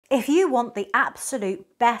If you want the absolute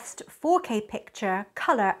best 4K picture,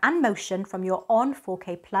 color and motion from your ONN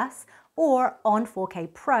 4K Plus or ONN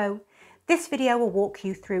 4K Pro, this video will walk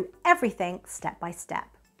you through everything step by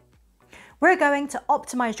step. We're going to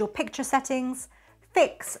optimize your picture settings,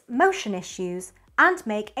 fix motion issues, and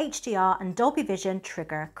make HDR and Dolby Vision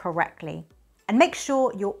trigger correctly. And make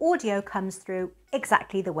sure your audio comes through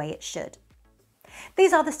exactly the way it should.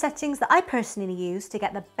 These are the settings that I personally use to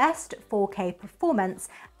get the best 4K performance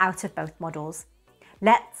out of both models.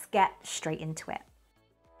 Let's get straight into it.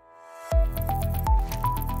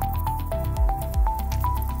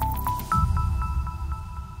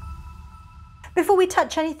 Before we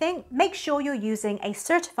touch anything, make sure you're using a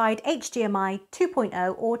certified HDMI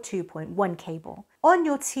 2.0 or 2.1 cable. On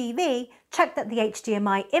your TV, check that the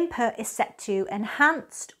HDMI input is set to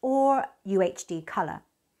enhanced or UHD color.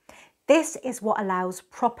 This is what allows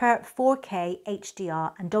proper 4K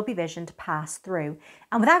HDR and Dolby Vision to pass through,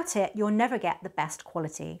 and without it, you'll never get the best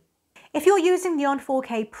quality. If you're using the ONN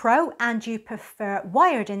 4K Pro and you prefer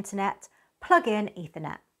wired internet, plug in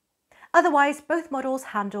Ethernet. Otherwise, both models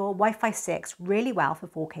handle Wi-Fi 6 really well for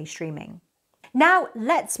 4K streaming. Now,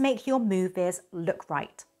 let's make your movies look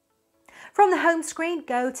right. From the home screen,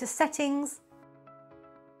 go to Settings,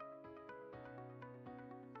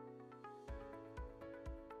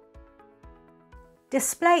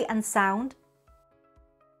 Display and Sound,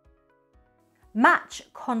 Match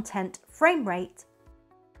Content Frame Rate,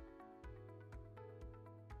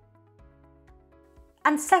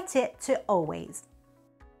 and set it to Always.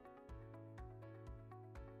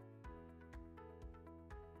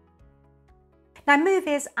 Now,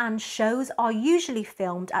 movies and shows are usually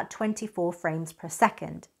filmed at 24 frames per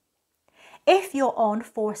second. If your ONN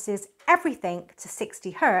forces everything to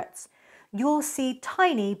 60 Hz, you'll see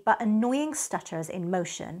tiny but annoying stutters in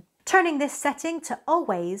motion. Turning this setting to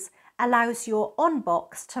Always allows your ONN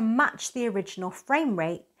box to match the original frame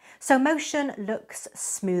rate, so motion looks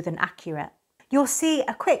smooth and accurate. You'll see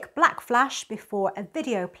a quick black flash before a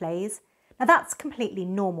video plays. Now that's completely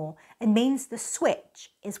normal and means the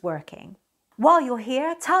switch is working. While you're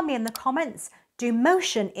here, tell me in the comments, do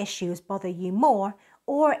motion issues bother you more,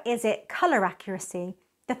 or is it color accuracy,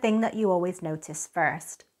 the thing that you always notice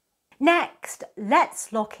first? Next,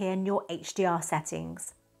 let's lock in your HDR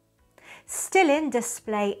settings. Still in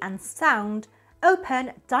Display and Sound,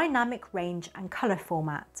 open Dynamic Range and Color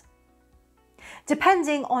Format.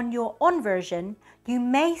 Depending on your ONN version, you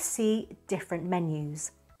may see different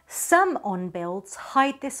menus. Some ONN builds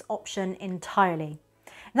hide this option entirely.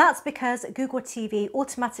 That's because Google TV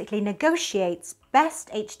automatically negotiates best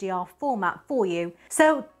HDR format for you,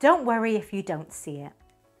 so don't worry if you don't see it.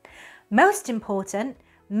 Most important,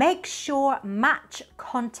 make sure Match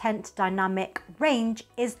Content Dynamic Range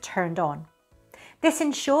is turned on. This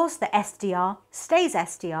ensures that SDR stays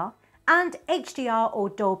SDR and HDR or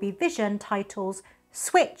Dolby Vision titles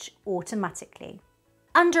switch automatically.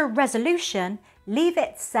 Under Resolution, leave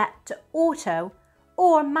it set to Auto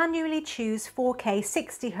or manually choose 4K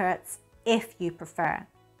 60 Hz if you prefer.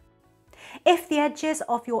 If the edges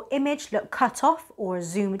of your image look cut off or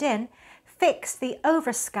zoomed in, fix the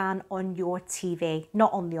Overscan on your TV,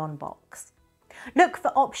 not on the ONN box. Look for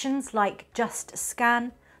options like Just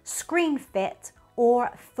Scan, Screen Fit,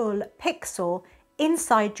 or Full Pixel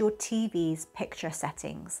inside your TV's picture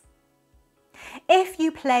settings. If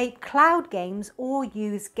you play cloud games or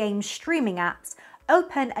use game streaming apps,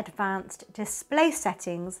 open Advanced Display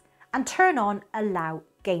Settings and turn on Allow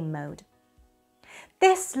Game Mode.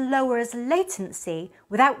 This lowers latency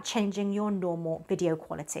without changing your normal video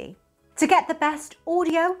quality. To get the best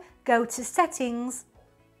audio, go to Settings,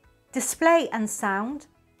 Display and Sound,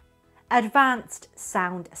 Advanced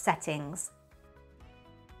Sound Settings.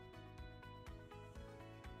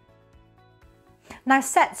 Now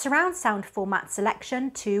set surround sound format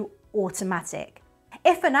selection to Automatic.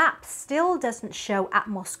 If an app still doesn't show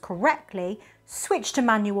Atmos correctly, switch to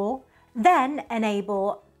Manual, then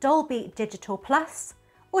enable Dolby Digital Plus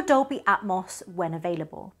or Dolby Atmos when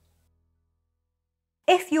available.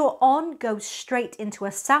 If your ONN goes straight into a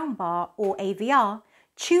soundbar or AVR,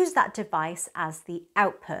 choose that device as the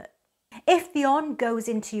output. If the ONN goes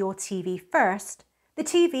into your TV first, the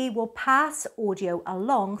TV will pass audio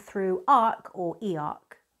along through ARC or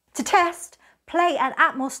eARC. To test, play an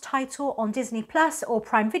Atmos title on Disney Plus or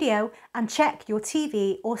Prime Video and check your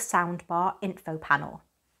TV or soundbar info panel.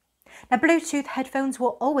 Now, Bluetooth headphones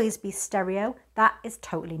will always be stereo. That is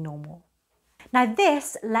totally normal. Now,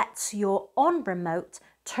 this lets your ONN remote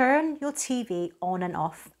turn your TV on and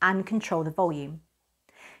off and control the volume.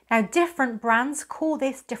 Now, different brands call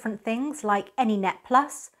this different things like AnyNet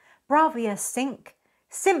Plus, Bravia Sync,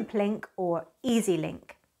 SimpLink or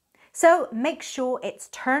EasyLink. So make sure it's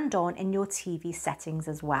turned on in your TV settings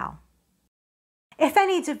as well. If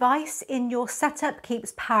any device in your setup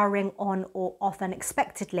keeps powering on or off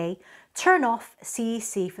unexpectedly, turn off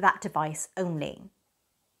CEC for that device only.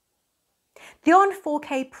 The ONN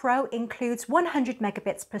 4K Pro includes 100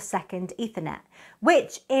 megabits per second Ethernet,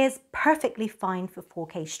 which is perfectly fine for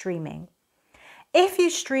 4K streaming. If you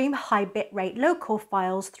stream high bitrate local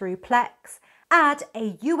files through Plex, add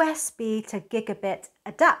a USB to gigabit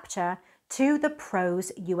adapter to the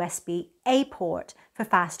Pro's USB-A port for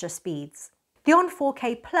faster speeds. The ONN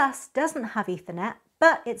 4K Plus doesn't have Ethernet,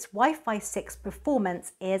 but its Wi-Fi 6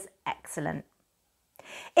 performance is excellent.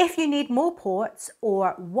 If you need more ports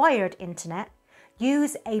or wired internet,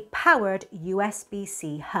 use a powered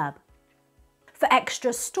USB-C hub. For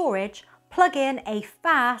extra storage, plug in a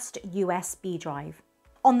fast USB drive.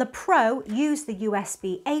 On the Pro, use the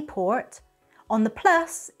USB-A port. On the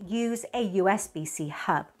Plus, use a USB-C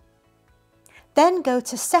hub. Then go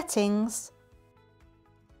to Settings,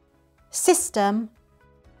 System,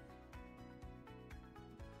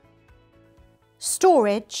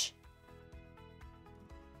 Storage,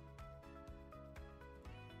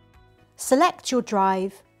 select your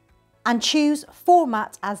drive and choose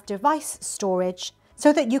Format as Device Storage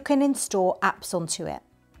so that you can install apps onto it.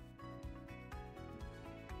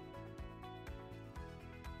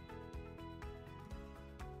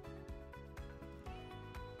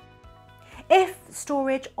 If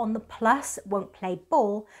storage on the Plus won't play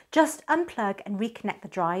ball, just unplug and reconnect the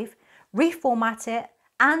drive, reformat it,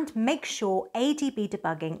 and make sure ADB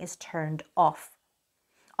debugging is turned off.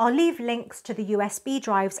 I'll leave links to the USB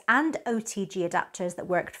drives and OTG adapters that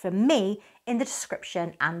worked for me in the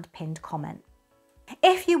description and pinned comment.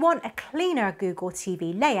 If you want a cleaner Google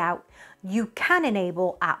TV layout, you can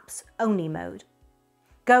enable Apps Only mode.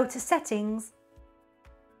 Go to Settings,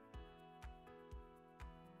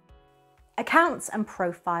 Accounts and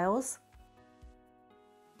Profiles,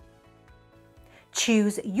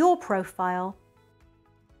 choose your profile,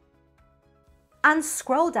 and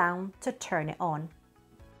scroll down to turn it on.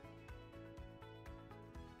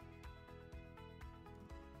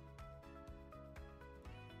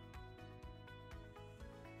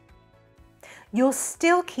 You'll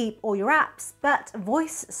still keep all your apps, but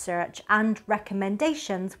voice search and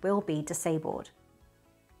recommendations will be disabled.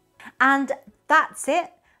 And that's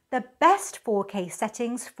it. The best 4K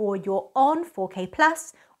settings for your ONN 4K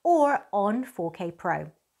Plus or ONN 4K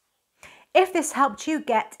Pro. If this helped you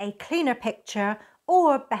get a cleaner picture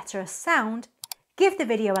or better sound, give the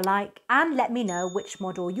video a like and let me know which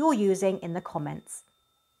model you're using in the comments.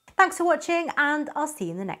 Thanks for watching and I'll see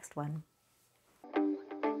you in the next one.